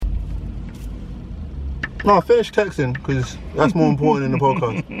No, finish texting because that's more important in the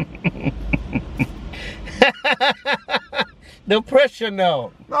podcast. The pressure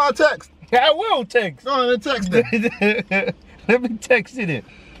now. No, text. I will text. No, text it. Let me text it.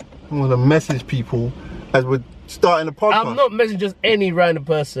 I'm gonna message people as we're starting the podcast. I'm not messaging just any random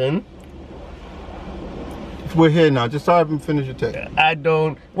person. We're here now. Just hurry up and finish your text. I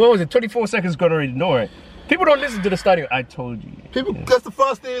don't. What was it? 24 seconds gone already. No, right? People don't listen to the stadium. I told you. People, that's the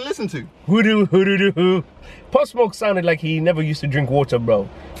first thing they listen to. Who. Pop Smoke sounded like he never used to drink water, bro.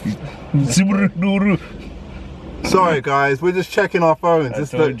 Sorry, guys. We're just checking our phones. I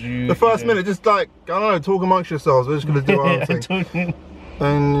told you, the first minute, just like, I don't know, talk amongst yourselves. We're just gonna do our own thing.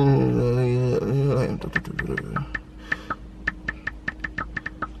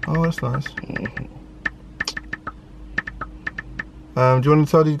 Oh, that's nice. Do you want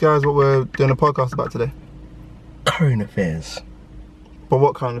to tell these guys what we're doing a podcast about today? Current affairs. But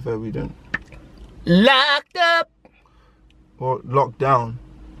what kind of affair are we doing? Locked up. Or locked down.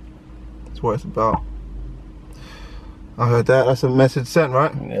 That's what it's about. I heard that. That's a message sent,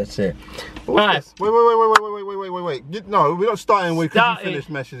 right? That's it. What's this? Wait. No, we're not starting with because you finished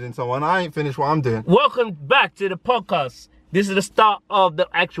messaging someone. I ain't finished what I'm doing. Welcome back to the podcast. This is the start of the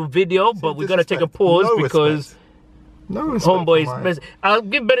actual video, but we're gonna take a pause because homeboys. I'll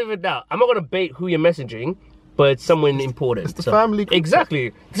give benefit of the doubt. I'm not gonna bait who you're messaging, but it's someone important. It's the family.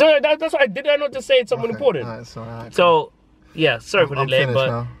 Exactly. So that's why did I not just say it's someone important? No, it's all right. So yeah, sorry for the delay,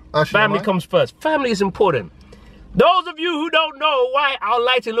 but family comes first. Family is important. Those of you who don't know why our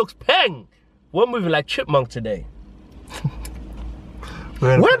lighting looks peng, we're moving like chipmunk today.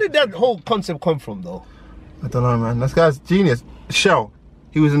 Where did that whole concept come from, though? I don't know, man. This guy's genius. Shell.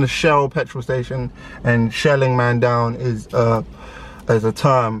 He was in the Shell petrol station, and shelling man down is as a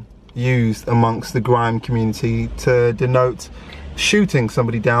term used amongst the grime community to denote shooting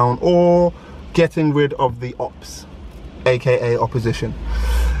somebody down or getting rid of the ops, aka opposition.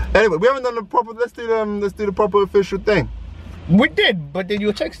 Anyway, we haven't done the proper. Let's do the proper official thing. We did, but then you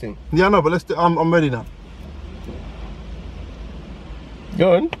were texting. Yeah, I know, but let's do. I'm ready now.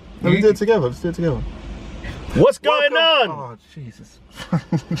 Go on. Let me do it together. Let's do it together. What's going on? Oh, Jesus.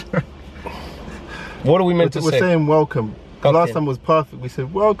 What are we meant to say? We're saying welcome. Okay. Last time was perfect. We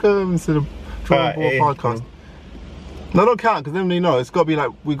said welcome to the Drawing Board podcast. No, don't count because then they know. It's got to be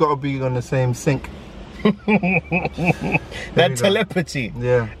like, we got to be on the same sync. That telepathy.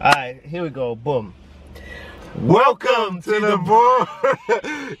 Yeah. Alright, here we go. Boom. Welcome to the board.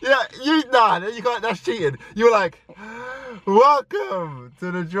 Yeah, you can't. That's cheating. You were like, welcome to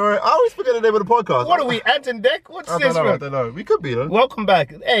the joy. I always forget the name of the podcast. What are we, Ant and Deck? What's this? I don't know. We could be though. Welcome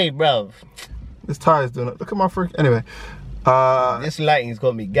back. Hey, bruv. This tire's doing it. Look at my freak. Anyway. This lighting's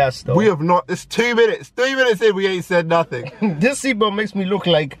got me gassed though. We have not. It's 2 minutes. 3 minutes in, we ain't said nothing. This seatbelt makes me look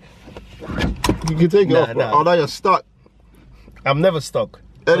like. You can take it off, bro. Oh, now you're stuck. I'm never stuck.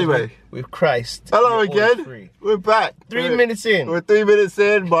 Anyway. With Christ. Hello again. We're back. 3 minutes in. We're 3 minutes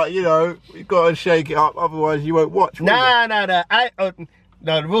in, but you know, we got to shake it up, otherwise you won't watch. Nah.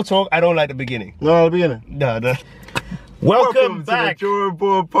 No, real talk, I don't like the beginning. No, the beginning. No. Welcome back to the Drawing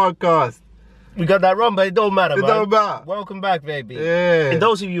Board podcast. We got that wrong, but it don't matter, man. It don't matter. Welcome back, baby. Yeah. And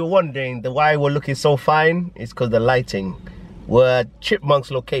those of you wondering why we're looking so fine, it's because the lighting. We're at Chipmunk's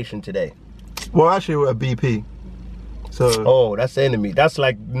location today. Well, actually, we're at BP. So. Oh, that's the enemy. That's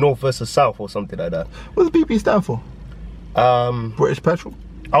like North versus South or something like that. What does BP stand for? British Petrol.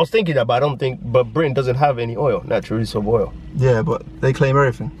 I was thinking that, but I don't think. But Britain doesn't have any oil, natural resource of oil. Yeah, but they claim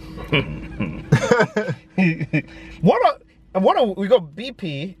everything. What are we got?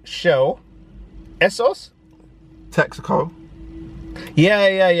 BP, Shell, Essos, Texaco.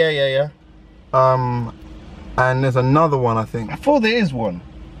 Yeah. And there's another one, I think. I thought there is one.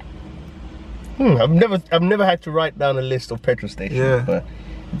 I've never had to write down a list of petrol stations. Yeah. But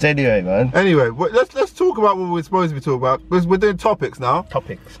anyway, man. Anyway, let's talk about what we're supposed to be talking about. Because we're doing topics now.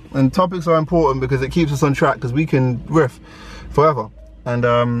 Topics. And topics are important because it keeps us on track because we can riff forever. And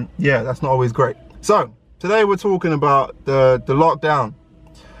yeah, that's not always great. So today we're talking about the lockdown.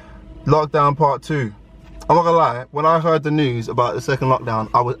 Lockdown part 2. I'm not gonna lie, when I heard the news about the second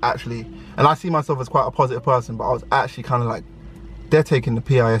lockdown, I was actually, and I see myself as quite a positive person, but I was actually kind of like, they're taking the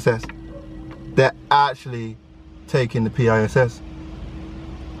PISS. They're actually taking the PISS.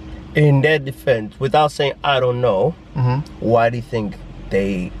 In their defense, without saying I don't know, why do you think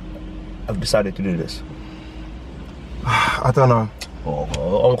they have decided to do this? I don't know.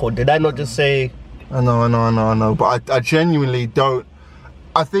 Oh, Uncle, did I not just say? I know, but I genuinely don't.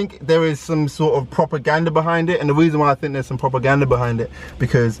 I think there is some sort of propaganda behind it, and the reason why I think there's some propaganda behind it,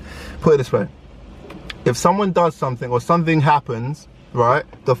 because, put it this way, if someone does something or something happens right,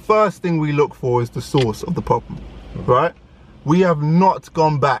 the first thing we look for is the source of the problem, right? We have not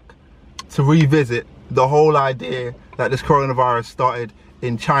gone back to revisit the whole idea that this coronavirus started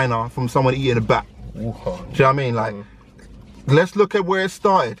in China from someone eating a bat. Do you know what I mean? Like, let's look at where it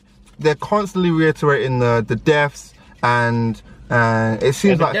started. They're constantly reiterating the deaths, and it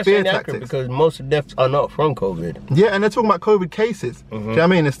seems like fear tactics. Because most of the deaths are not from COVID. Yeah, and they're talking about COVID cases. Do you know what I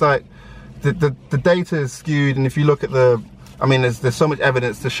mean? It's like the data is skewed, and if you look at there's so much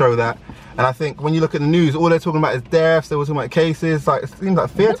evidence to show that. And I think when you look at the news, all they're talking about is deaths. They were talking about cases. Like, it seems like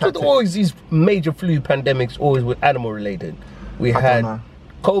fear tactics. Always these major flu pandemics, always with animal related. We had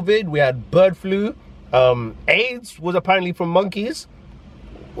COVID. We had bird flu. AIDS was apparently from monkeys.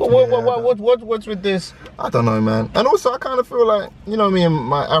 What's with this? I don't know, man. And also, I kind of feel like, you know me and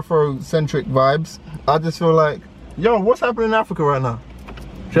my Afrocentric vibes. I just feel like, yo, what's happening in Africa right now?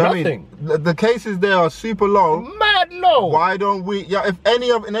 Do you know what I mean? The cases there are super low. Mad low. Why don't we? Yeah,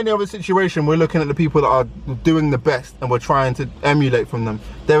 in any other situation, we're looking at the people that are doing the best, and we're trying to emulate from them.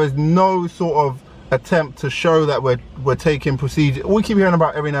 There is no sort of attempt to show that we're taking procedure. We keep hearing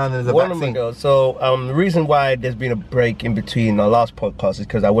about every now and then there's a vaccine. So the reason why there's been a break in between our last podcast is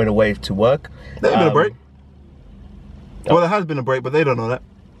because I went away to work. There's been a break. Well, there has been a break, but they don't know that.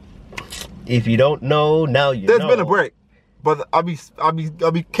 If you don't know, now you know. There's been a break, but I'll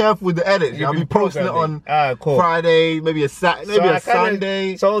be careful with the edits. I'll be posting it on Friday, maybe a Saturday, maybe a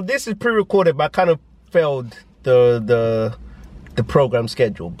Sunday. So this is pre-recorded, but I kind of failed the program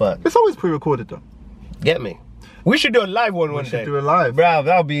schedule. But it's always pre-recorded though. Get me? We should do a live one day. We should do a live. Bro,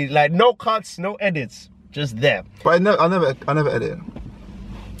 that'll be like no cuts, no edits, just there. But I never edit.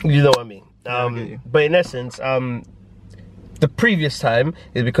 You know what I mean? But in essence, the previous time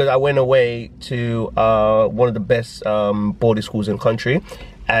is because I went away to one of the best boarding schools in the country,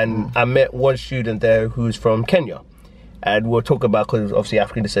 and I met one student there who's from Kenya. And we were talking about, because obviously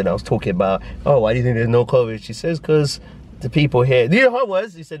African descent, I was talking about, oh, why do you think there's no COVID? She says, because the people here, you know how it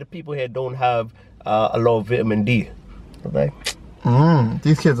was? He said the people here don't have a lot of vitamin D. Okay.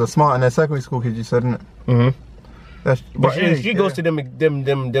 These kids are smart, and they're secondary school kids, you said, isn't it? But she goes to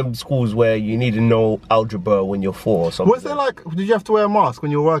them schools where you need to know algebra when you're 4 or something. Was there like, did you have to wear a mask when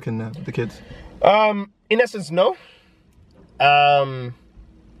you were working there with the kids? In essence, no. No,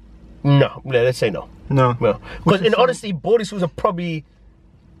 let's say no. No. Because in honesty, boarding schools are probably,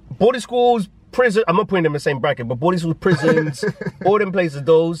 boarding schools, prison, I'm not putting them in the same bracket, but boarding schools, prisons, all them places,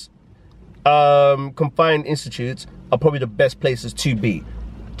 those confined institutes are probably the best places to be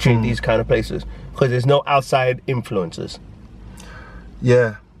in these kind of places, because there's no outside influences.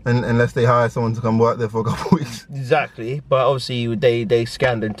 Yeah, and unless they hire someone to come work there for a couple of weeks. Exactly, but obviously they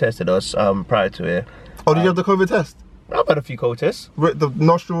scanned and tested us prior to it. Oh, did you have the COVID test? I've had a few COVID tests. The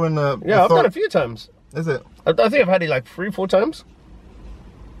nostril and the... Yeah, I've done a few times. Is it? I think I've had it like 3-4 times.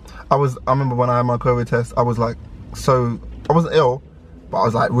 I remember when I had my COVID test, I was like, I wasn't ill, but I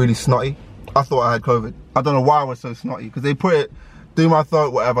was like really snotty. I thought I had COVID. I don't know why I was so snotty, because they put it through my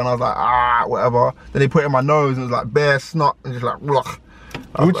throat, whatever, and I was like, whatever. Then they put it in my nose, and it was like bare snot, and just like, ugh.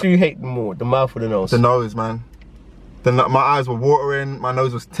 Which do you hate more, the mouth or the nose? The nose, man. My eyes were watering, my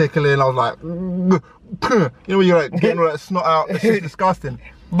nose was tickling, I was like, you know when you're like getting all that snot out, it's just disgusting.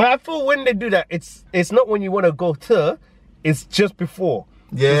 But I feel when they do that, it's not when you want to go to, it's just before.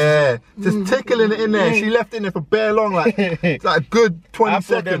 Yeah, just tickling it in there. She left it in there for bare long, like a good 20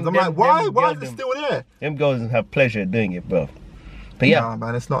 seconds. I'm like, why is it still there? Them girls have pleasure doing it, bro. But yeah. Nah,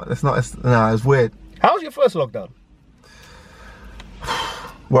 man, it's weird. How was your first lockdown?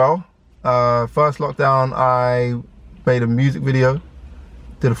 Well, first lockdown, I made a music video,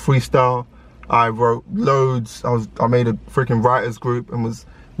 did a freestyle. I wrote loads. I made a freaking writers group and was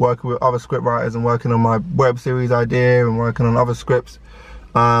working with other script writers and working on my web series idea and working on other scripts.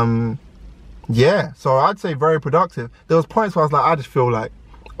 Yeah, so I'd say very productive. There was points where I was like, I just feel like,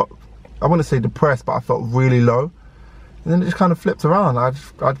 I wouldn't say depressed, but I felt really low. And then it just kind of flipped around. I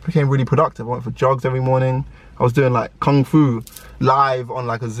became really productive. I went for jogs every morning. I was doing like Kung Fu live on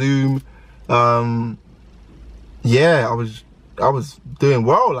like a Zoom. Yeah, I was doing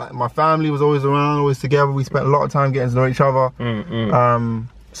well. Like my family was always around, always together. We spent a lot of time getting to know each other.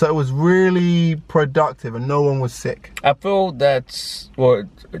 So it was really productive and no one was sick. I feel that's, well,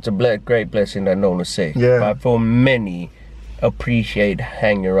 it's a great blessing that no one was sick. Yeah. But I feel many appreciate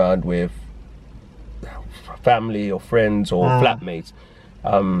hanging around with family or friends or flatmates.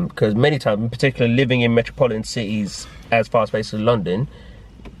 Because many times, particularly living in metropolitan cities as fast-paced as London,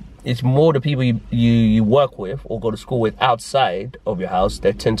 it's more the people you work with or go to school with outside of your house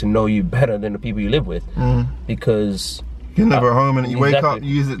that tend to know you better than the people you live with. Because you're never at home and you wake up, you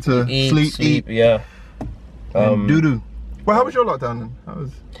use it to sleep, yeah. Doo-doo. Well, how was your lockdown then? How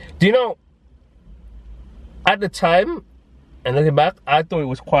was... Do you know, at the time, and looking back, I thought it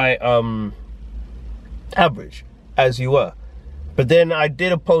was quite average, as you were. But then I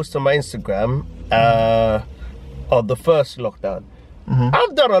did a post on my Instagram of the first lockdown.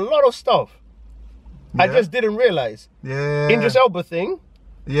 I've done a lot of stuff. Yeah. I just didn't realize. Yeah. Idris Elba thing.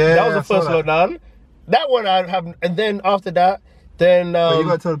 Yeah. That was the first lockdown. That one I haven't. And then after that, then. But you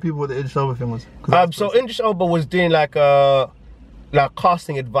gotta tell the people what the Idris Elba thing was. So Idris Elba was doing like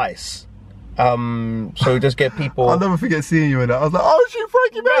casting advice. So just get people. I'll never forget seeing you in that. I was like, oh shoot,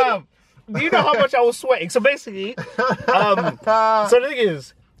 Frankie, man. Do you know how much I was sweating? So basically, so the thing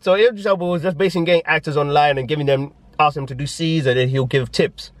is, so Idris Elba was just basically getting actors online and giving them, asking them to do scenes, and then he'll give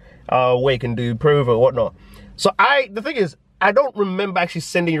tips where you can do proof or whatnot. So the thing is, I don't remember actually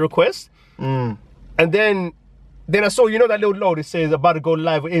sending requests. And then I saw, you know, that little note that says about to go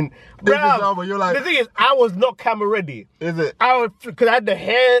live in. Bruh, you're like, the thing is, I was not camera ready. Is it? Because I had the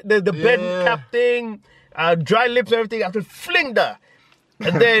hair, the bed cap thing, dry lips, everything. I had to fling that.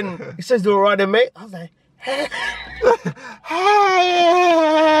 And then he says, "Do it right there, mate." I was like, hey.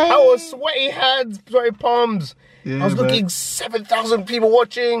 I was sweaty hands, sweaty palms. Yeah, I was looking 7,000 people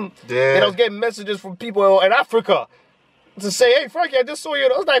watching. Yeah. And I was getting messages from people in Africa to say, "Hey, Frankie, I just saw you."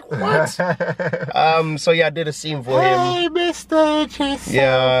 And I was like, "What?" So yeah, I did a scene for him. Hey, Mr. Idris.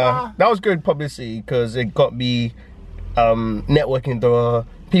 Yeah, that was good publicity because it got me networking to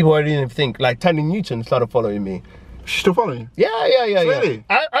people I didn't even think. Like Tandy Newton started following me. She's still following you? Yeah. Swirly?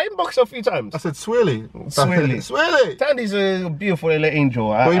 Yeah. I inboxed her a few times. I said Swirly. Swirly. Tandy's a beautiful little angel.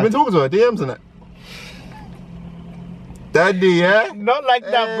 Well, you've been talking to her, DMs in it. Daddy, yeah? Not like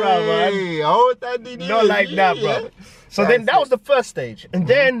that, bro, man. Oh, Daddy. Not like that, bro. So then that was the first stage. And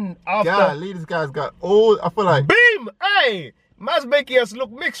then after... God, this guy's got all... I feel like... Beam! Hey! Man's making us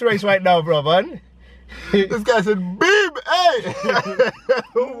look mixed race right now, bro, man. This guy said, beam! Hey!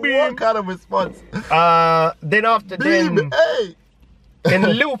 What kind of response? Then after... Beam! Hey! Then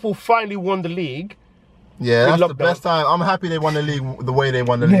Liverpool finally won the league. Yeah, that's the best time. I'm happy they won the league the way they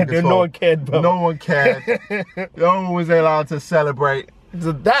won the league as well. No one cared, bro. No one cared. No one was allowed to celebrate.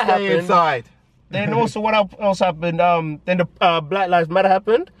 So that happened. Inside. Then also what else happened? Then the Black Lives Matter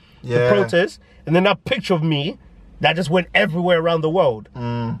happened. Yeah. The protest. And then that picture of me that just went everywhere around the world.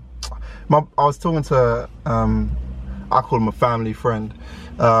 I was talking to, I call him a family friend,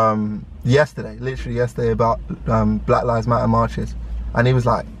 literally yesterday about Black Lives Matter marches. And he was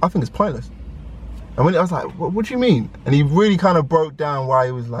like, I think it's pointless. And when I was like, what do you mean? And he really kind of broke down why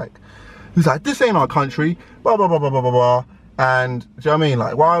he was like, this ain't our country, blah, blah, blah, blah, blah, blah, blah. And do you know what I mean?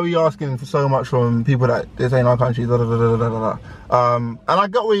 Like, why are we asking for so much from people that this ain't our country, da, da, da, da, da, da, da. And I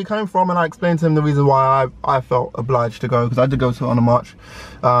got where he came from, and I explained to him the reason why I felt obliged to go, because I did go to it on a march.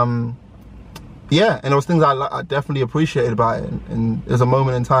 Yeah, and there was things I definitely appreciated about it, and there's a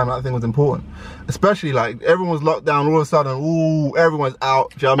moment in time that I think was important. Especially like everyone was locked down, all of a sudden, ooh, everyone's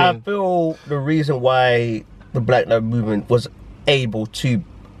out. Do you know what I mean? I feel the reason why the Black Lives Movement was able to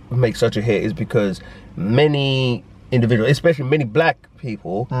make such a hit is because many individuals, especially many black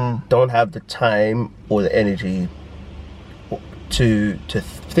people, don't have the time or the energy to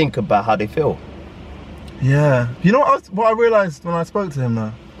think about how they feel. Yeah, you know what I realized when I spoke to him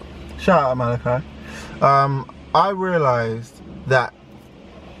though? Shout out Malachi. I realized that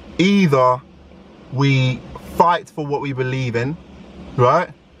either we fight for what we believe in, right?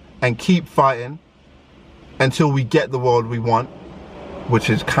 And keep fighting until we get the world we want,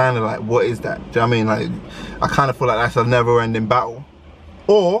 which is kind of like, what is that? Do you know what I mean? Like, I kind of feel like that's a never-ending battle.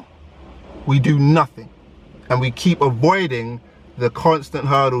 Or we do nothing and we keep avoiding the constant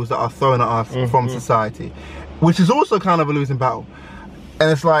hurdles that are thrown at us from society, which is also kind of a losing battle. And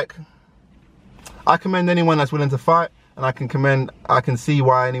it's like, I commend anyone that's willing to fight, and I can see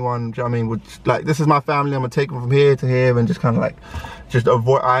why anyone, do you know what I mean, would, like, this is my family, I'm gonna take them from here to here and just kind of like, just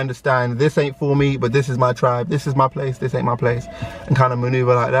avoid, I understand this ain't for me, but this is my tribe, this is my place, this ain't my place, and kind of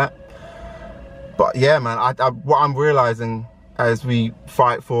maneuver like that. But yeah, man, what I'm realizing as we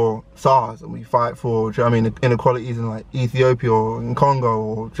fight for SARS and we fight for, do you know what I mean, inequalities in like Ethiopia or in Congo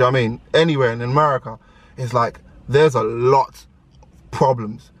or, do you know what I mean, anywhere in America, it's like, there's a lot of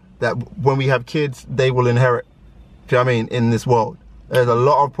problems that when we have kids, they will inherit, do you know what I mean, in this world. There's a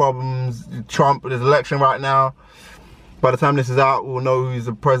lot of problems. Trump, there's an election right now. By the time this is out, we'll know who's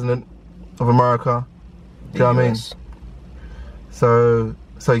the president of America. Do you know what I mean?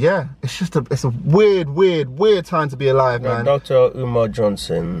 So yeah, it's just it's a weird time to be alive, man. Dr. Umar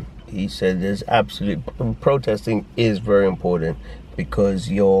Johnson, he said there's protesting is very important because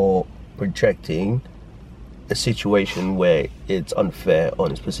you're projecting a situation where it's unfair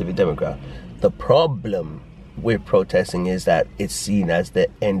on a specific demographic. The problem with protesting is that it's seen as the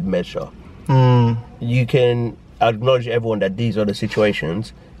end measure. You can acknowledge everyone that these are the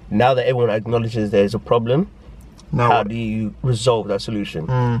situations. Now that everyone acknowledges there's a problem, how do you resolve that solution?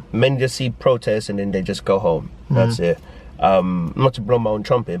 Many just see protests and then they just go home. That's it. Not to blow my own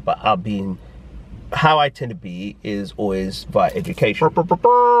trumpet, but how I tend to be is always via education.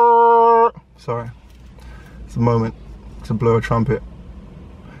 Sorry, it's a moment to blow a trumpet.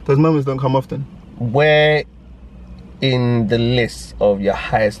 Those moments don't come often. Where in the list of your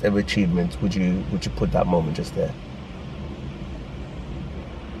highest ever achievements would you put that moment just there?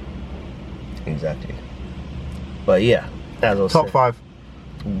 Exactly. But yeah, as I was top 5.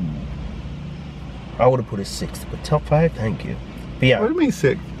 I would have put it 6th, but top 5, thank you. But yeah. What do you mean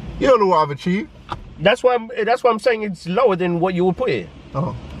 6th? You don't know what I've achieved. That's why I'm saying it's lower than what you would put it.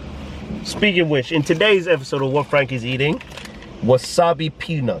 Oh. Speaking of which, in today's episode of What Frankie's Eating, wasabi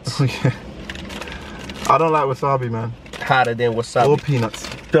peanuts. Yeah. I don't like wasabi, man. Harder than wasabi. Or peanuts.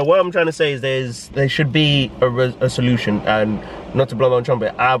 So what I'm trying to say is there should be a solution, and not to blow my own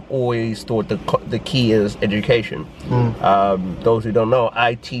trumpet, I've always thought the key is education. Those who don't know,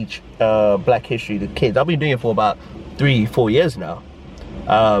 I teach Black history to kids. I've been doing it for about 3-4 years now.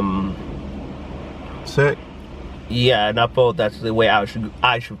 Sick. Yeah, and I thought that's the way I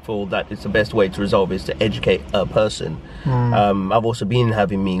should feel that it's the best way to resolve is to educate a person. I've also been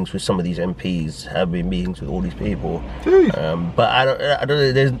having meetings with some of these MPs, having meetings with all these people. But I don't.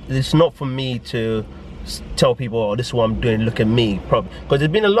 It's not for me to tell people, oh, this is what I'm doing, look at me. Probably because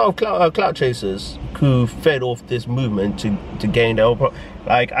there's been a lot of clout chasers who fed off this movement to gain their own.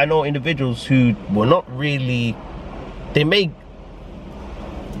 Like I know individuals who were not really. They may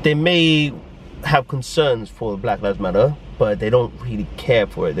have concerns for Black Lives Matter, but they don't really care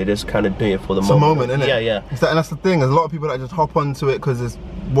for it. They're just kind of doing it for the moment. It's a moment, isn't it? Yeah. And that's the thing. There's a lot of people that just hop onto it because it's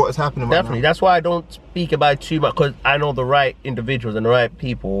what is happening right Definitely. now. That's why I don't speak about it too much, because I know the right individuals and the right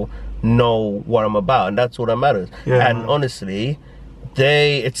people know what I'm about, and that's what that matters. Yeah. And honestly,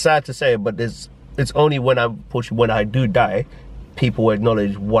 it's sad to say, but it's only when I do die, people will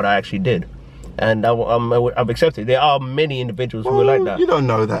acknowledge what I actually did. And I've accepted. There are many individuals who are like that. You don't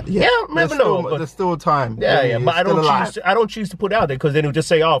know that yet. Yeah, never know. But there's still time. Yeah. But I don't choose to put it out there, because then he'll just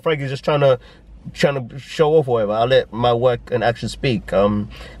say, "Oh, Frankie's just trying to show off or whatever." I'll let my work and action speak.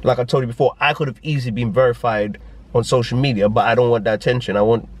 Like I told you before, I could have easily been verified on social media, but I don't want that attention. I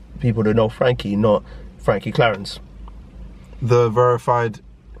want people to know Frankie, not Frankie Clarence, the verified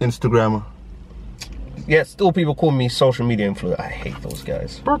Instagrammer. Yeah, still people call me social media influencer. I hate those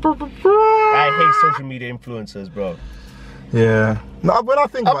guys. I hate social media influencers, bro. Yeah. No, when I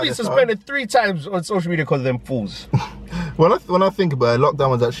think about it, I've been suspended 3 times on social media because of them fools. when I think about it, lockdown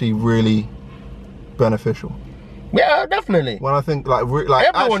was actually really beneficial. Yeah, definitely. When I think everyone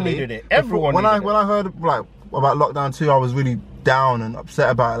actually needed it. Everyone when I heard about lockdown 2, I was really down and upset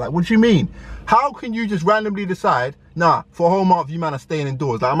about it. Like, what do you mean? How can you just randomly decide, nah, for a whole month you man are staying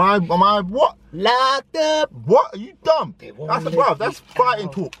indoors? Like, am I what? Locked up. What? Are you dumb? That's fighting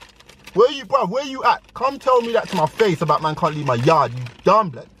talk. Where you at? Come tell me that to my face about man can't leave my yard, you dumb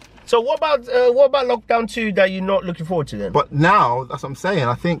blood. So what about lockdown 2 that you're not looking forward to then? But now, that's what I'm saying,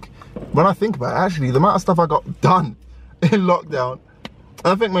 I think, when I think about it, actually, the amount of stuff I got done in lockdown,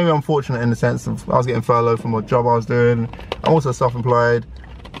 and I think maybe I'm fortunate in the sense of I was getting furloughed from what job I was doing. I'm also self-employed,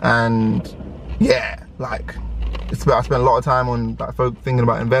 and yeah, like, I spent a lot of time on like thinking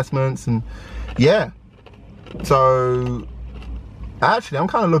about investments, and yeah. So actually, I'm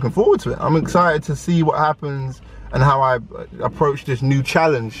kind of looking forward to it. I'm excited to see what happens and how I approach this new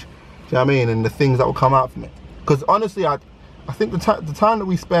challenge. Do you know what I mean? And the things that will come out from it. Because honestly, I think the time that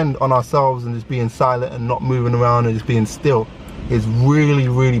we spend on ourselves and just being silent and not moving around and just being still is really,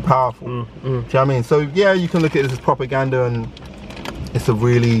 really powerful. Do you know what I mean? So yeah, you can look at this as propaganda, and it's a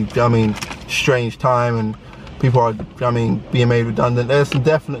really, do you know what I mean, strange time, and people are, do you know what I mean, being made redundant. There's some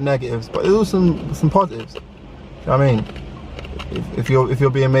definite negatives, but there's also some positives. Do you know what I mean? If you're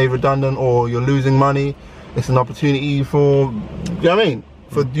being made redundant or you're losing money, it's an opportunity for, you know what I mean,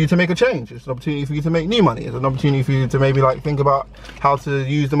 for you to make a change. It's an opportunity for you to make new money. It's an opportunity for you to maybe like think about how to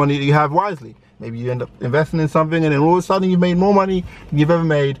use the money that you have wisely. Maybe you end up investing in something, and then all of a sudden you've made more money than you've ever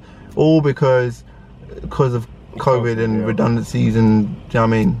made, all because of COVID and redundancies and, do you know what I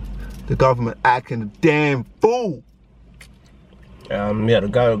mean, the government acting a damn fool. Yeah,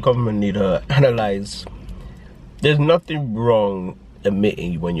 the government need to analyze. There's nothing wrong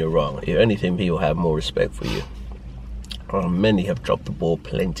admitting when you're wrong. If anything, people have more respect for you. Many have dropped the ball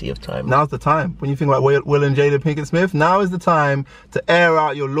plenty of times. Now's the time. When you think about Will and Jada Pinkett Smith, now is the time to air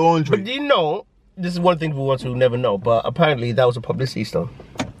out your laundry. But do you know, this is one thing people want to never know, but apparently that was a publicity stunt.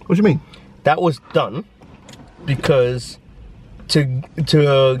 What do you mean? That was done because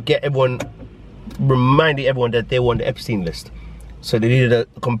to get everyone, reminding everyone that they were on the Epstein list. So they needed a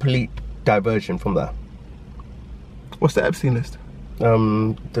complete diversion from that. What's the Epstein list?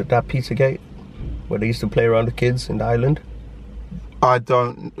 That Pizzagate, where they used to play around the kids in the island. I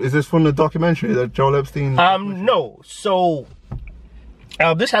don't. Is this from the documentary that Joel Epstein? No. So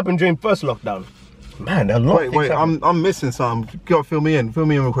this happened during first lockdown. Man, a lot. Wait. I'm missing something. You gotta fill me in. Fill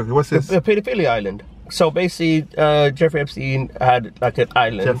me in real quickly. What's this? The Pedophilia Island. So basically, Jeffrey Epstein had like an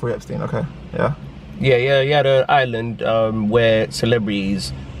island. Jeffrey Epstein. Okay. Yeah. Yeah. He had an island where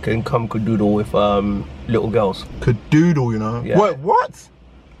celebrities can come cadoodle with little girls. Cadoodle, you know? Yeah. Wait, what?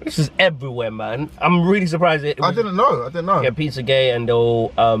 This is everywhere, man. I'm really surprised. I didn't know. Yeah, Pizzagate and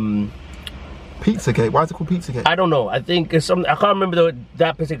all. Pizzagate? Why is it called Pizzagate? I don't know. I think it's some. I can't remember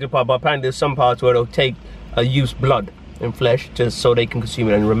that particular part, but apparently there's some parts where they'll take used blood and flesh just so they can consume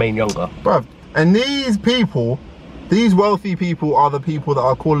it and remain younger. Bruv, and these people, these wealthy people, are the people that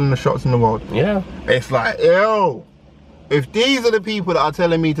are calling the shots in the world. Yeah. It's like, yo, if these are the people that are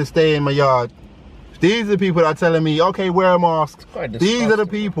telling me to stay in my yard, these are the people that are telling me, okay, wear a mask. These are the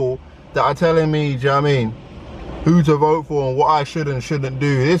people that are telling me, do you know what I mean, who to vote for and what I should and shouldn't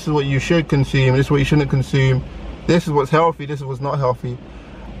do. This is what you should consume, this is what you shouldn't consume. This is what's healthy, this is what's not healthy.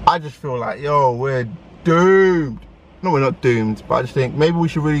 I just feel like, yo, we're doomed. No, we're not doomed, but I just think maybe we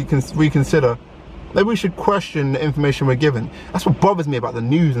should really reconsider. Maybe we should question the information we're given. That's what bothers me about the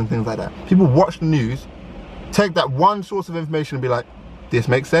news and things like that. People watch the news, take that one source of information and be like, this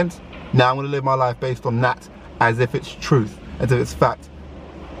makes sense. Now I'm going to live my life based on that as if it's truth, as if it's fact.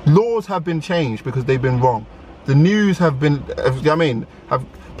 Laws have been changed because they've been wrong. The news have been, have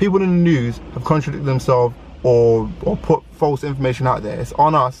people in the news have contradicted themselves or put false information out there. It's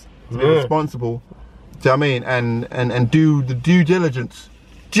on us to be responsible, do you know what I mean, and do the due diligence.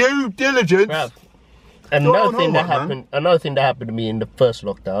 Due diligence. Right. Another thing that happened to me in the first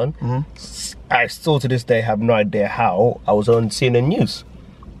lockdown, I still to this day have no idea how. I was on CNN News.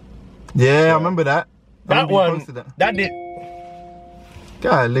 Yeah, I remember that. That did.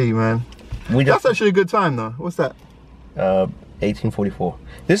 Golly, man. That's actually a good time though. What's that? 1844.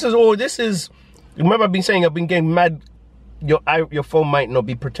 This is. Remember, I've been saying I've been getting mad. Your phone might not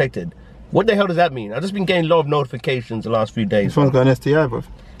be protected. What the hell does that mean? I've just been getting a lot of notifications the last few days. This one's got an STI, bro.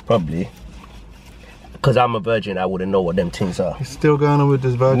 Probably. Because I'm a virgin, I wouldn't know what them things are. It's still going on with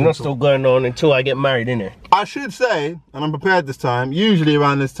this virgin. Not still going on until I get married, innit? I should say, and I'm prepared this time, usually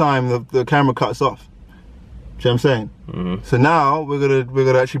around this time the camera cuts off. Do you know what I'm saying? So now we're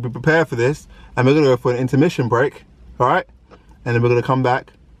gonna actually be prepared for this, and we're gonna go for an intermission break, alright? And then we're gonna come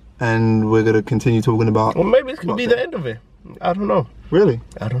back and we're gonna continue talking about. Well, maybe this could be the end of it. I don't know. Really?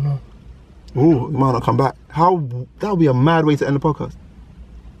 I don't know. Ooh, we might not come back. That would be a mad way to end the podcast.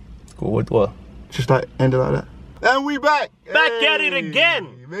 Cool, with what? Just like end it like that. And we back! Back at it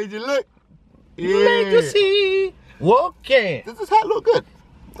again! Made you look. Yeah. Made you see. Walking. Does this hat look good?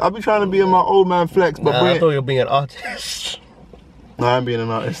 I'll be trying to be in my old man flex, but I thought you were being an artist. No, I'm being an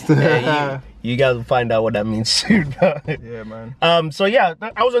artist. Yeah, you guys will find out what that means soon. Yeah, man. So yeah,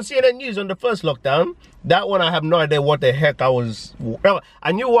 I was on CNN News on the first lockdown. That one I have no idea what the heck I was.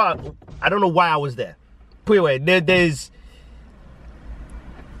 I knew what. I don't know why I was there. Put away. There's.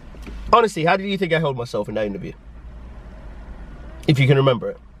 Honestly, how do you think I held myself in that interview? If you can remember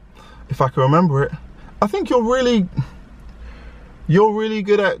it. If I can remember it, I think you're really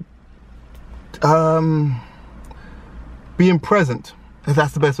good at being present. If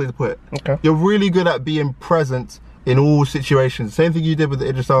that's the best way to put it. Okay. You're really good at being present in all situations. Same thing you did with the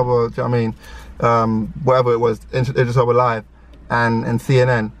Idris Elba, do you know what I mean? Whatever it was, Idris Elba Live and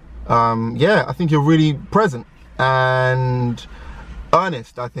CNN. Yeah, I think you're really present and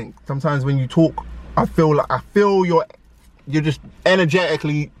earnest. I think sometimes when you talk, I feel you're just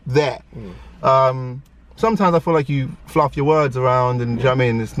energetically there. Sometimes I feel like you fluff your words around, and do you know what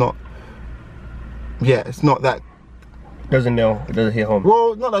I mean? It's not that. It doesn't hit home.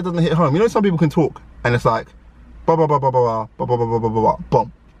 Well, not that it doesn't hit home. You know, some people can talk and it's like blah blah blah blah blah blah blah blah blah blah blah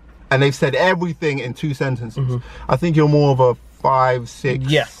boom, and they've said everything in 2 sentences. I think you're more of a 5, 6,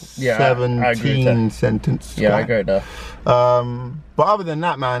 17 sentence guy. Yeah, I agree with that. But other than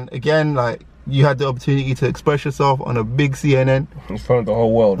that, man, again, like, you had the opportunity to express yourself on a big CNN. In front of the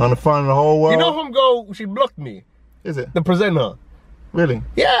whole world. On the front of the whole world. You know whom girl, she blocked me? Is it? The presenter. Really?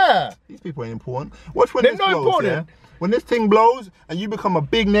 Yeah. These people ain't important. Watch when this blows, important. Yeah? When this thing blows and you become a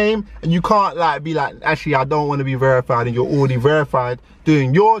big name and you can't like be like, actually I don't want to be verified, and you're already verified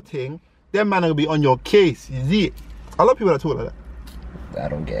doing your thing, them man are gonna be on your case. You see it? I love people that talk like that. I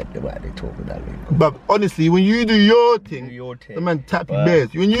don't get why they talk with that lingo. But honestly, when you do your thing, the man tap your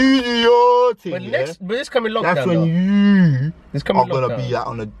bears. When you do your thing, but this coming lockdown. That's when you are gonna be out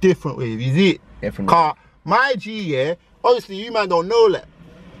on a different wave. Is it? Different. Car, my G, yeah. Obviously, you man don't know that.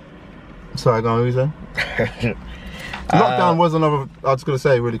 Sorry, go on, what were you saying? Lockdown was another. I was gonna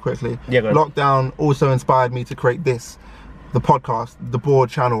say really quickly. Yeah, go on. Lockdown also inspired me to create the podcast, the board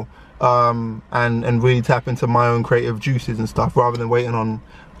channel. And really tap into my own creative juices and stuff rather than waiting on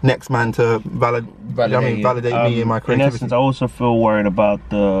next man to validate me in my creativity. In essence, I also feel worried about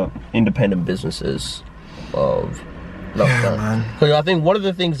the independent businesses of lockdown. Because I think one of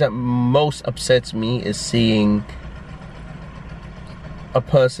the things that most upsets me is seeing a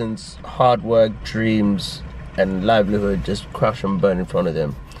person's hard work, dreams, and livelihood just crash and burn in front of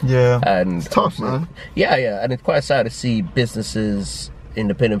them. Yeah, and it's tough, man. Yeah, and it's quite sad to see businesses.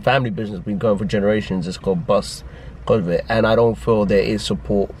 Independent family business been going for generations. It's called bust because of it, and I don't feel there is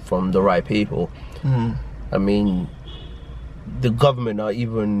support from the right people. I mean, the government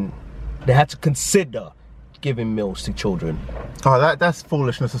they had to consider giving meals to children. Oh, that's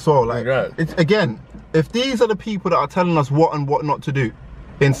foolishness as well. Like, it's again, if these are the people that are telling us what and what not to do,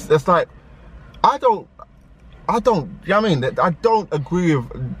 it's like I don't. You know what I mean? I don't agree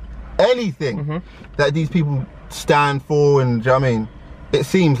with anything that these people stand for, and you know what I mean. It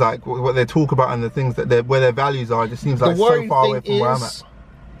seems like what they talk about and the things that where their values are, it just seems like so far away from where I'm at.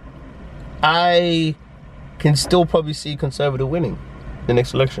 I can still probably see Conservative winning the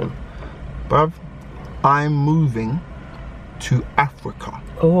next election. Bruv, I'm moving to Africa.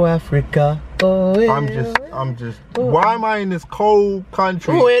 Oh, Africa. Oh, yeah. I'm just. Why am I in this cold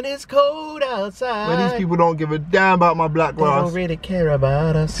country? When it's cold outside. Where these people don't give a damn about my black race. They don't really care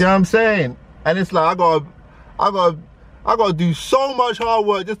about us. See what I'm saying? And it's like I gotta do so much hard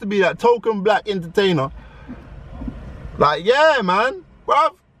work just to be that token black entertainer. Like, yeah, man,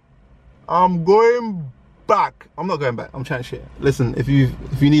 bruv, I'm going back. I'm not going back. I'm chatting shit. Listen, if you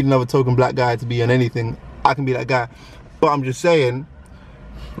need another token black guy to be on anything, I can be that guy. But I'm just saying,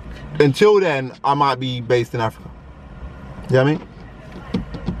 until then, I might be based in Africa. You know what I mean?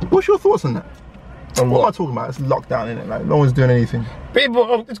 What's your thoughts on that? What am I talking about? It's lockdown, innit? Like, no one's doing anything.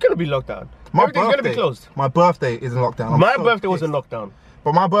 People, it's gonna be lockdown. Everything's gonna be closed. My birthday is in lockdown. My birthday was in lockdown.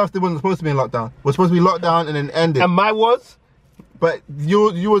 But my birthday wasn't supposed to be in lockdown. It was supposed to be locked down and then ended. And mine was? But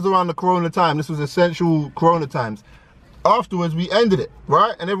you was around the corona time. This was essential corona times. Afterwards, we ended it,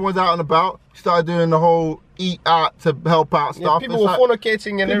 right? And everyone's out and about. Started doing the whole eat out to help out stuff. People were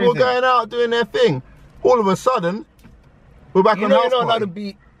fornicating and everything. People were going out doing their thing. All of a sudden, we're back on house party. You're not allowed to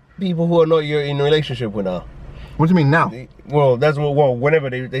be people who are not in a relationship with now. What do you mean now? Well, that's what. Well, whenever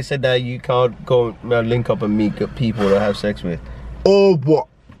they said that you can't go link up and meet people to have sex with. Or what?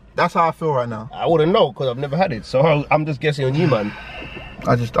 That's how I feel right now. I wouldn't know because I've never had it, so I'm just guessing on you, man.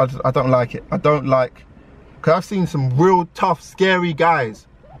 I don't like it. I don't like. Because I've seen some real tough, scary guys,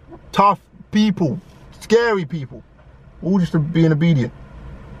 tough people, scary people, all just being obedient.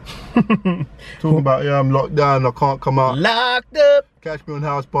 Talking about, yeah, I'm locked down, I can't come out. Locked up. Catch me on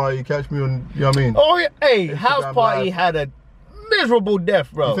house party, catch me on, you know what I mean? Oh, yeah. Hey, house party had a miserable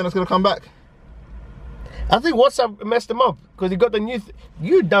death, bro. You think that's going to come back? I think WhatsApp messed them up because he got the new.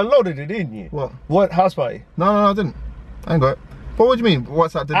 You downloaded it, didn't you? What house party? No, I didn't. I ain't got it. What do you mean?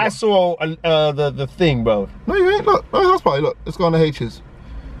 WhatsApp did? I saw the thing, bro. No, you ain't. Look, no house party. Look, let's go on the H's.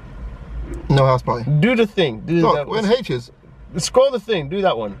 No house party. Do the thing. Look, we're in H's. Scroll the thing. Do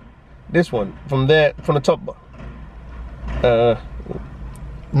that one. This one from there, from the top.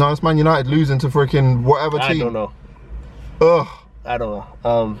 No, it's Man United losing to freaking whatever team. I don't know. Ugh. I don't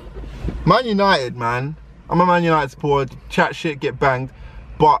know. Man United, man. I'm a Man United supporter. Chat shit, get banged.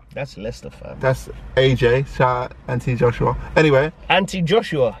 But that's Leicester, fam. That's AJ. Shout out Anthony Joshua. Anyway. Anthony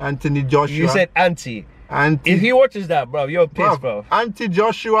Joshua. Anthony Joshua. You said Auntie. If he watches that, bro, you're pissed, bro. Anthony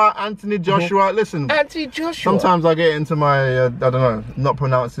Joshua. Listen. Anthony Joshua. Sometimes I get into my, I don't know, not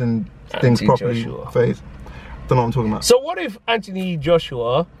pronouncing things properly phase. Don't know what I'm talking about. So what if Anthony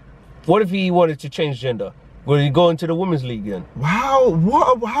Joshua, what if he wanted to change gender? Will he go into the women's league then?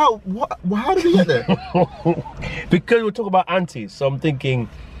 Wow, how did we get there? Because we're talking about aunties, so I'm thinking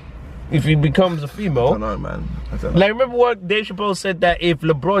if he becomes a female. I don't know, man. I don't know. Like, remember what Dave Chappelle said, that if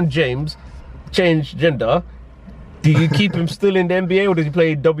LeBron James changed gender, do you keep him still in the NBA or does he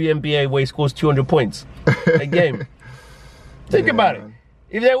play WNBA where he scores 200 points a game? Think about it.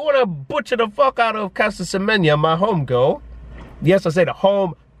 If they want to butcher the fuck out of Caster Semenya, my home girl, yes, I said a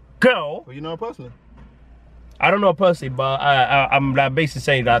home girl. Well, you know her personally? I don't know her personally, but I'm like basically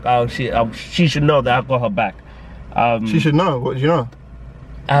saying like she should know that I got her back. She should know. What do you know?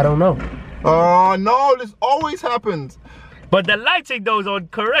 I don't know. Oh no, this always happens. But the lighting though is on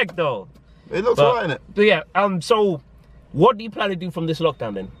correct though. It looks right in it. So yeah. So, what do you plan to do from this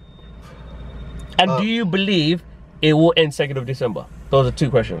lockdown then? And do you believe it will end 2nd of December? Those are 2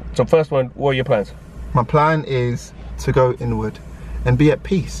 questions. So first one, what are your plans? My plan is to go inward and be at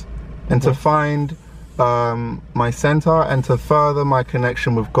peace, and to find my center, and to further my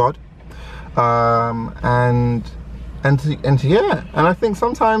connection with God, and I think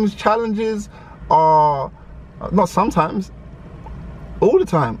sometimes challenges are not sometimes, all the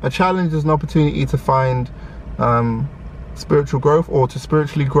time. A challenge is an opportunity to find spiritual growth, or to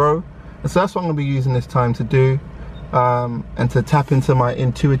spiritually grow, and so that's what I'm gonna be using this time to do, and to tap into my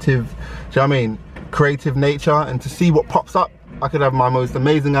intuitive, do you know what I mean, creative nature, and to see what pops up. I could have my most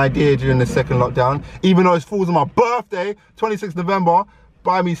amazing idea during the 2nd lockdown, even though it falls on my birthday, 26th November.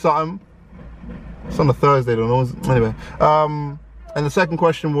 Buy me something. It's on a Thursday though. Anyway, and the second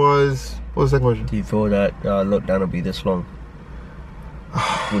question was, what was the second question? Do you feel that lockdown will be this long?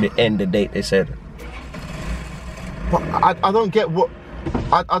 Will it end the date they said? Well, I don't get what,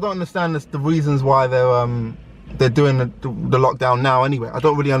 I don't understand the reasons why they're doing the lockdown now anyway. I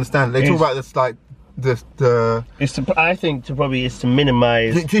don't really understand. They talk about this like I think it's to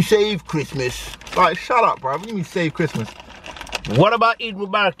minimize, to save Christmas. Like, shut up, bro. What do you mean save Christmas? What about Eid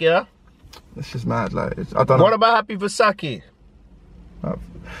Mubarak, yeah? It's just mad. Like, I don't know. What about Happy Vasaki?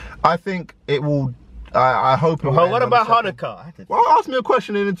 I think it will. I hope it will. What about Hanukkah? Well, ask me a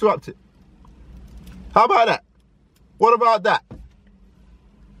question and interrupt it. How about that? What about that?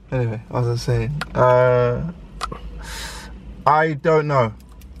 Anyway, as I was saying, I don't know.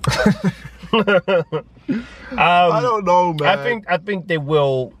 I don't know, man. I think they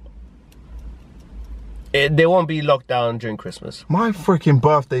will. They won't be locked down during Christmas. My freaking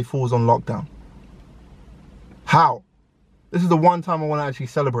birthday falls on lockdown. How? This is the one time I want to actually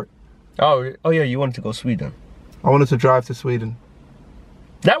celebrate. Oh yeah, you wanted to go Sweden. I wanted to drive to Sweden.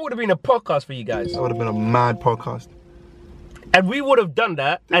 That would have been a podcast for you guys. That would have been a mad podcast. And we would have done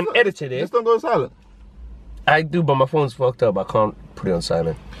that and edited it. Just don't go silent. I do, but my phone's fucked up. I can't put it on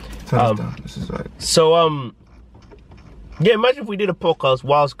silent. Turn this down. This is right. So yeah, imagine if we did a podcast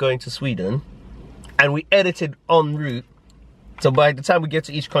whilst going to Sweden, and we edited en route. So by the time we get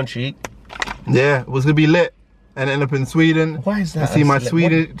to each country, yeah, it was gonna be lit, and end up in Sweden. Why is that? And see my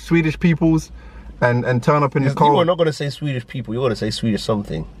Swedish peoples, and turn up in the cold. You were not gonna say Swedish people. You were gonna say Swedish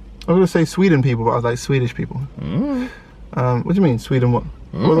something. I was gonna say Sweden people, but I was like Swedish people. What do you mean Sweden? What?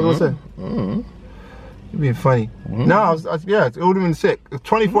 What was I gonna say? You're being funny. No, I was, yeah, it would have been sick. A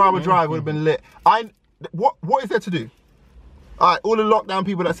 24-hour drive would have been lit. What is there to do? All right, all the lockdown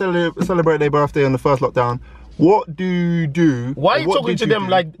people that celebrate their birthday on the first lockdown, what do you do? Why are you talking to them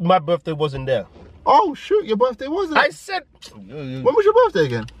like my birthday wasn't there? Oh, shoot, your birthday wasn't. I said... When was your birthday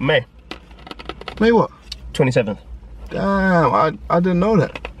again? May. May what? 27th. Damn, I didn't know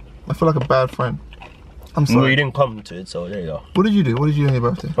that. I feel like a bad friend. I'm sorry. No, you didn't come to it, so there you go. What did you do? What did you do on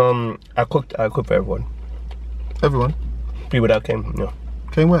your birthday? I cooked for everyone. Everyone? People that came, yeah.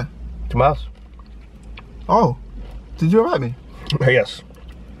 Came where? To my house. Oh, did you invite me? Yes.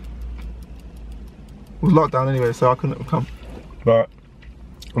 It was locked down anyway, so I couldn't have come. But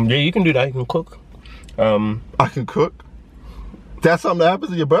yeah, you can do that. You can cook. I can cook? That's something that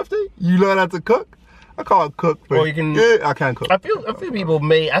happens on your birthday? You learn how to cook? I can't cook, but you can, yeah, I can cook. I feel people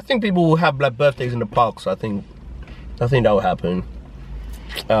may. I think people will have like birthdays in the park, so I think that will happen.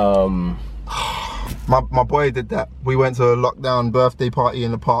 My boy did that. We went to a lockdown birthday party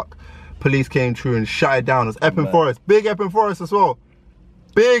in the park. Police came through and shut it down. It was Epping Forest, big Epping Forest as well.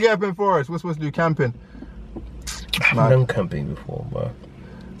 Big Epping Forest. We're supposed to do camping. I've done camping before, but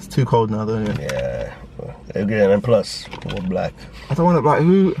it's too cold now, though. Yeah. Again, and plus, we're black. I don't want to like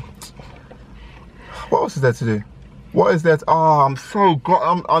who. What else is there to do? What is there to, I'm so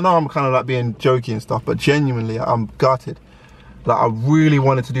I know I'm kind of like being jokey and stuff, but genuinely I'm gutted. Like, I really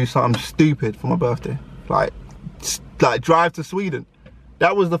wanted to do something stupid for my birthday. Like drive to Sweden.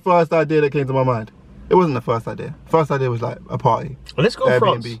 That was the first idea that came to my mind. It wasn't the first idea. First idea was like a party. Well, let's go Airbnb.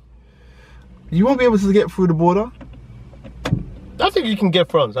 France. You won't be able to get through the border? I think you can get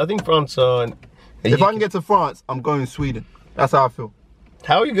France. I think France, if I can get to France, I'm going to Sweden. That's how I feel.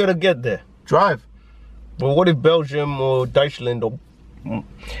 How are you gonna get there? Drive. Well, what if Belgium or Deutschland or...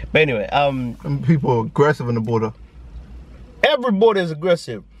 But anyway, and people are aggressive on the border. Every border is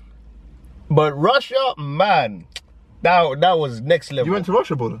aggressive. But Russia, man, that was next level. You went to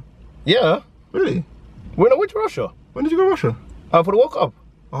Russia border? Yeah. Really? When I went to Russia. When did you go to Russia? For the World Cup.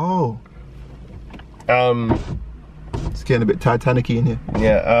 Oh. It's getting a bit Titanic-y in here.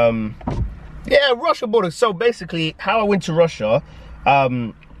 Yeah, yeah, Russia border. So basically, how I went to Russia,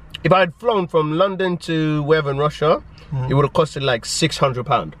 if I had flown from London to wherever in Russia, it would have costed like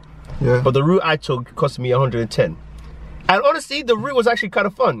 £600. Yeah. But the route I took cost me 110. And honestly, the route was actually kind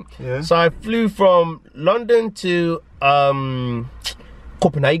of fun. Yeah. So I flew from London to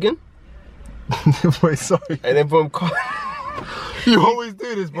Copenhagen. Wait, sorry. And then from You always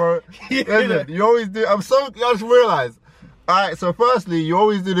do this, bro. Listen, you always do. I just realized. Alright, so firstly, you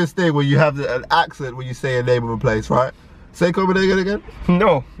always do this thing where you have an accent when you say a name of a place, right? Say Copenhagen again?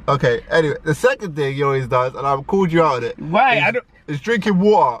 No. Okay, anyway, the second thing he always does, and I've called you out on it. Why? Is drinking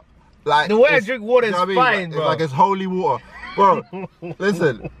water. Like, the way I drink water is fine, fine, bro. bro. It's like it's holy water. Bro,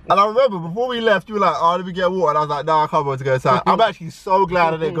 listen, and I remember before we left, you were like, oh, let me get water. And I was like, no, I can't bother to go inside. I'm actually so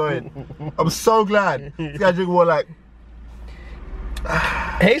glad I didn't go in. I'm so glad. This guy drink water like...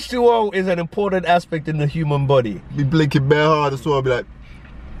 H2O is an important aspect in the human body. Be blinking bare hard as well, I'll be like...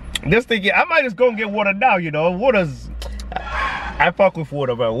 Just thinking, I might just go and get water now, you know. Water's... I fuck with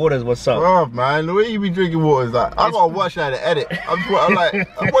water, bro. Water's what's up. Oh, man, the way you be drinking water is like... I gotta watch that and edit.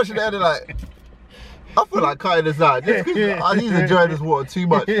 I'm watching the edit like... I feel like cutting this out. Just 'cause I need to enjoy this water too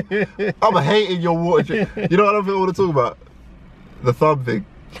much. I'm hating your water drink. You know what I want to talk about? The thumb thing.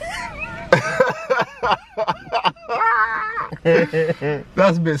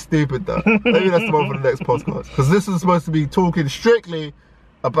 That's a bit stupid though. Maybe that's the one for the next podcast. Because this is supposed to be talking strictly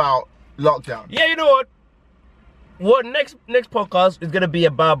about lockdown. Yeah, you know what? What next podcast is gonna be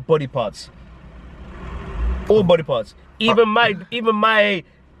about body parts. All body parts. Even my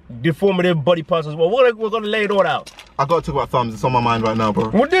deformative body parts as well. We're gonna lay it all out. I gotta talk about thumbs. It's on my mind right now, bro.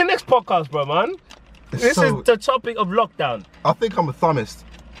 We'll do the next podcast, bro, man. This is the topic of lockdown. I think I'm a thumbist.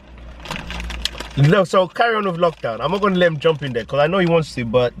 No, so carry on with lockdown. I'm not gonna let him jump in there because I know he wants to,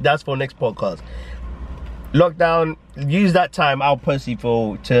 but that's for next podcast. Lockdown. Use that time out personally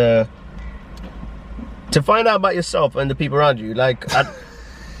to find out about yourself and the people around you. Like,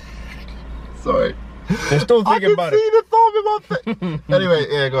 sorry. I'm still thinking about it. I can see the thumb in my face. Anyway,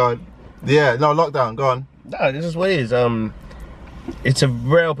 yeah, go on. Yeah, no, lockdown, go on. No, this is what it is. It's a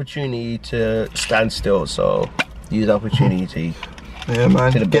rare opportunity to stand still, so use the opportunity to... Yeah,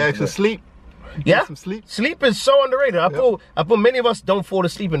 man, get extra sleep. Yeah, some sleep. Sleep is so underrated. I feel many of us don't fall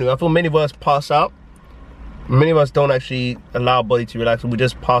asleep anymore. I feel many of us pass out. Many of us don't actually allow our body to relax. We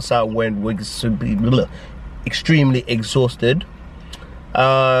just pass out when we should be extremely exhausted.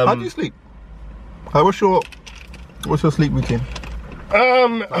 How do you sleep? What's your sleep routine?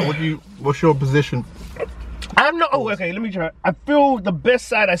 What's your position? I'm not. Oh, okay. Let me try. I feel the best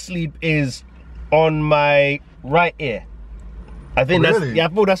side I sleep is on my right ear. I think I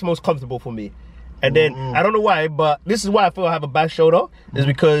feel that's most comfortable for me. And then I don't know why, but this is why I feel I have a bad shoulder. Is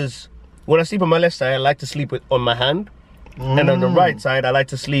because when I sleep on my left side, I like to sleep on my hand, and on the right side, I like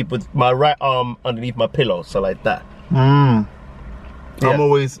to sleep with my right arm underneath my pillow, so like that. Yeah.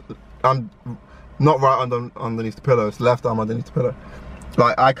 I'm not right underneath the pillow. It's left arm underneath the pillow.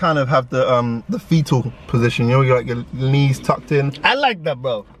 Like I kind of have the fetal position. You know, you like your knees tucked in. I like that,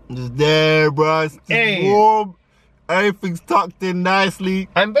 bro. Just there, bro. It's just warm. Everything's tucked in nicely.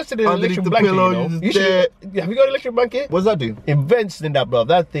 I invested in an electric blanket, pillow, you know? Have you got an electric blanket? What does that do? Invested in that, bro.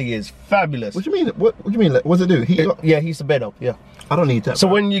 That thing is fabulous. What do you mean? What do you mean? What does it do? Yeah, heats the bed up. Yeah. I don't need that. So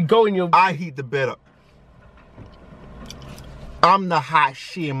bro. when you go in your... I heat the bed up. I'm the hot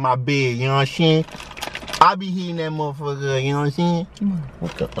shit in my bed, you know what I'm saying? I be heating that motherfucker, you know what I'm saying?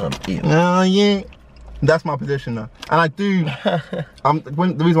 What the yeah. That's my position now. And I do, the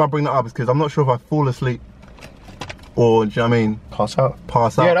reason why I bring that up is because I'm not sure if I fall asleep or, do you know what I mean? Pass out.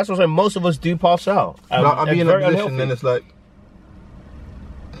 Pass out. Yeah, that's what I'm saying. Most of us do pass out. I'll be in a position and it's like,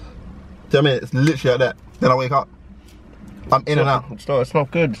 do you know what I mean? It's literally like that. Then I wake up. I'm in and out. It's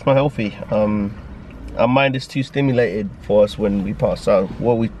not good. It's not healthy. Our mind is too stimulated for us when we pass out.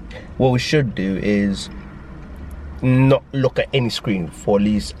 What we should do is not look at any screen for at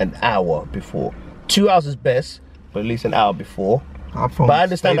least an hour before. 2 hours is best, but at least an hour before. But I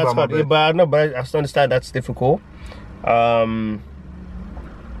understand that's hard. Yeah, but I still understand that's difficult. Don't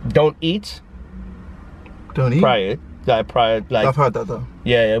eat. Don't eat? Prior, like I've heard that though.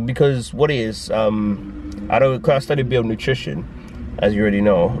 Yeah, because what it is, cause I studied bionutrition, as you already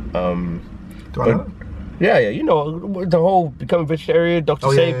know. Do I know? Yeah, you know, the whole becoming vegetarian, Dr.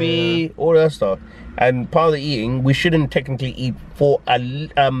 Sebi, all that stuff. And part of the eating, we shouldn't technically eat for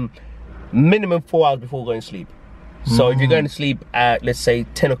minimum 4 hours before going to sleep. So if you're going to sleep at, let's say,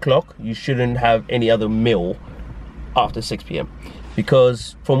 10 o'clock, you shouldn't have any other meal after 6 p.m.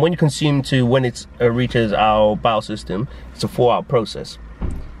 Because from when you consume to when it reaches our bowel system, it's a 4-hour process.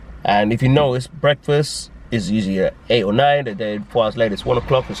 And if you notice, breakfast is usually at 8 or 9, and then 4 hours later it's 1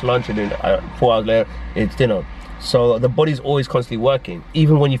 o'clock, it's lunch, and then 4 hours later it's dinner. So the body's always constantly working.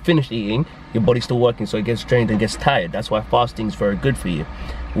 Even when you finish eating, your body's still working, so it gets drained and gets tired. That's why fasting is very good for you,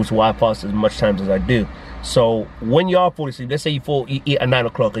 which is why I fast as much times as I do. So when you are falling asleep, let's say you eat at 9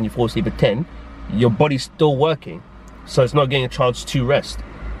 o'clock and you fall asleep at 10, your body's still working, so it's not getting a chance to rest.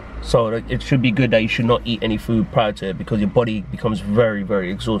 So it should be good that you should not eat any food prior to it, because your body becomes very, very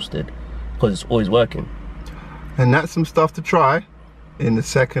exhausted because it's always working. And that's some stuff to try in the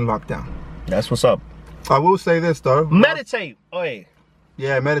second lockdown. That's what's up. I will say this though. Meditate. Oi.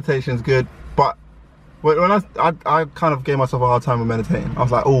 Yeah, meditation's good, but when I kind of gave myself a hard time with meditating. I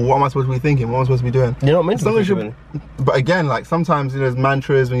was like, oh, what am I supposed to be thinking? What am I supposed to be doing? You're not meant to be thinking. But again, like sometimes there's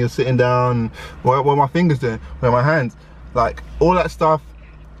mantras when you're sitting down. What are my fingers doing? Where are my hands? Like all that stuff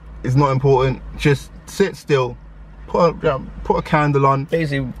is not important. Just sit still, put a candle on,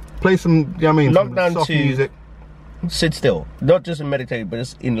 basically play some, you know what I mean, some soft music. Sit still, not just in meditating, but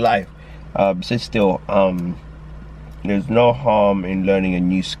just in life. Sit still. There's no harm in learning a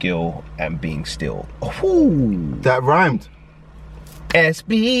new skill and being still. Ooh. That rhymed.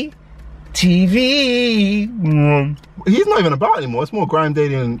 SB TV. He's not even about anymore. It's more Grime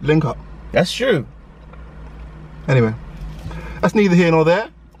Daily and Link Up. That's true. Anyway, that's neither here nor there.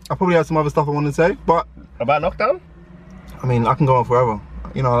 I probably had some other stuff I wanted to say, but about lockdown? I mean, I can go on forever.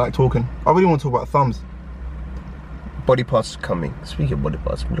 You know, I like talking. I really want to talk about thumbs. Body parts coming. Speaking of body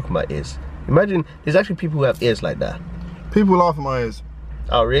parts, look at my ears. Imagine there's actually people who have ears like that. People laugh at my ears.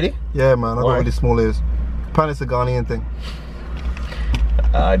 Oh, really? Yeah, man. I got really small ears. Apparently it's a Ghanaian thing.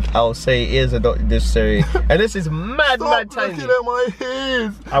 I'll say ears are not necessary. And this is mad tiny. Stop looking at my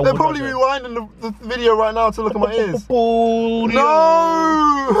ears. They're probably rewinding the video right now to look at my ears. Oh,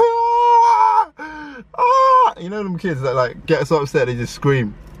 no! You know them kids that like get so upset they just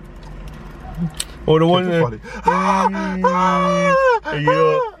scream. Or the one that, and, you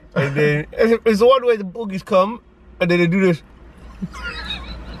know, and then it's the one where the boogies come and then they do this.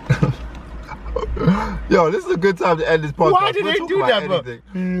 Yo, this is a good time to end this podcast. Why did they do that, bro?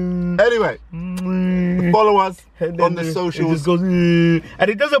 Anyway, follow us on the socials. It just goes, and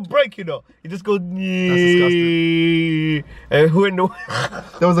it doesn't break, you know. It just goes. That's disgusting. And when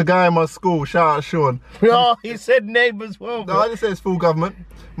there was a guy in my school, shout out Sean. No, he said name as well. No, I didn't say it's full government.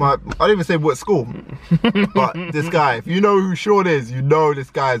 I didn't even say what school. But this guy, if you know who Sean is, you know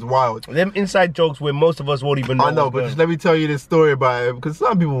this guy is wild. Them inside jokes where most of us won't even know. I know, but just let me tell you this story about him, because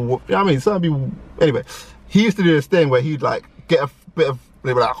some people, I mean, some people. Anyway, he used to do this thing where he'd like get a bit of,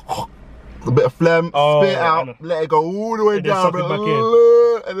 they were like, a bit of phlegm, spit it out, let it go all the way down,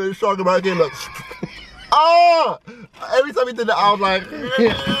 and then shock it back in, like. Ah! Every time he did that, I was like,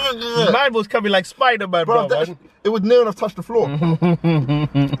 mine was coming like Spider-Man, bro. It would near enough touch the floor.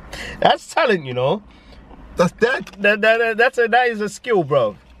 That's talent, you know. That's dead. That is a skill,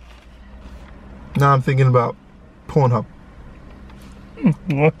 bro. Now I'm thinking about Pornhub.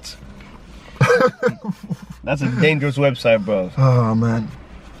 What? That's a dangerous website, bro. Oh man.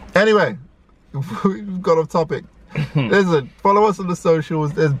 Anyway, we've got off topic. Listen, follow us on the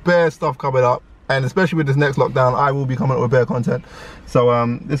socials. There's bare stuff coming up. And especially with this next lockdown, I will be coming up with bear content.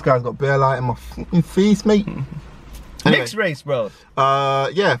 So this guy's got bear light in my face, mate. Anyway, mixed race, bro.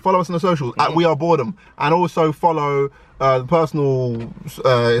 Yeah, follow us on the socials at We Are Boredom, and also follow the personal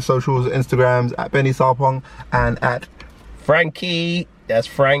socials, Instagrams at Benny Sarpong and at Frankie. That's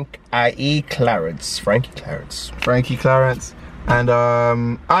Frank IE Clarence. Frankie Clarence. Frankie Clarence. And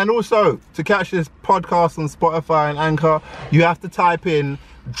also to catch this podcast on Spotify and Anchor, you have to type in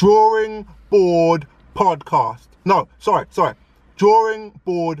Drawing Board Podcast. No, sorry. Drawing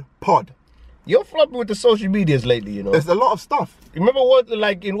Board Pod. You're flopping with the social medias lately, you know. There's a lot of stuff. Remember what,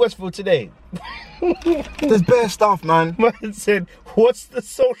 like in Westfield today? There's bare stuff, man. Man said, what's the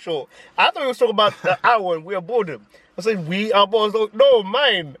social? I thought he was talking about the hour and We Are Boredom. I said, We Are Boredom. No,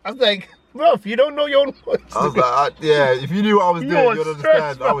 mine. I was like, bro, if you don't know your own voice. I was like, yeah, if you knew what I was doing, you'd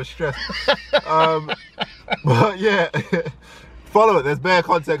understand. Bro. I was stressed. But yeah. Follow it. There's bare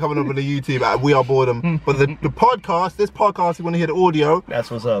content coming up on the YouTube at We Are Boredom. But the podcast, this podcast, if you want to hear the audio, that's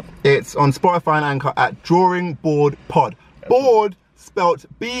what's up. It's on Spotify and Anchor at Drawing Board Pod. Board spelt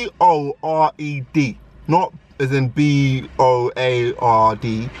B-O-R-E-D, not as in B-O-A-R-D.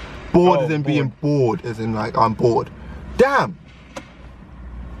 Bored as in being bored, as in like I'm bored. Damn.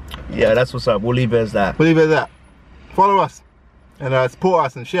 Yeah, that's what's up. We'll leave it as that. Follow us and support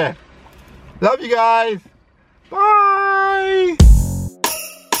us and share. Love you guys.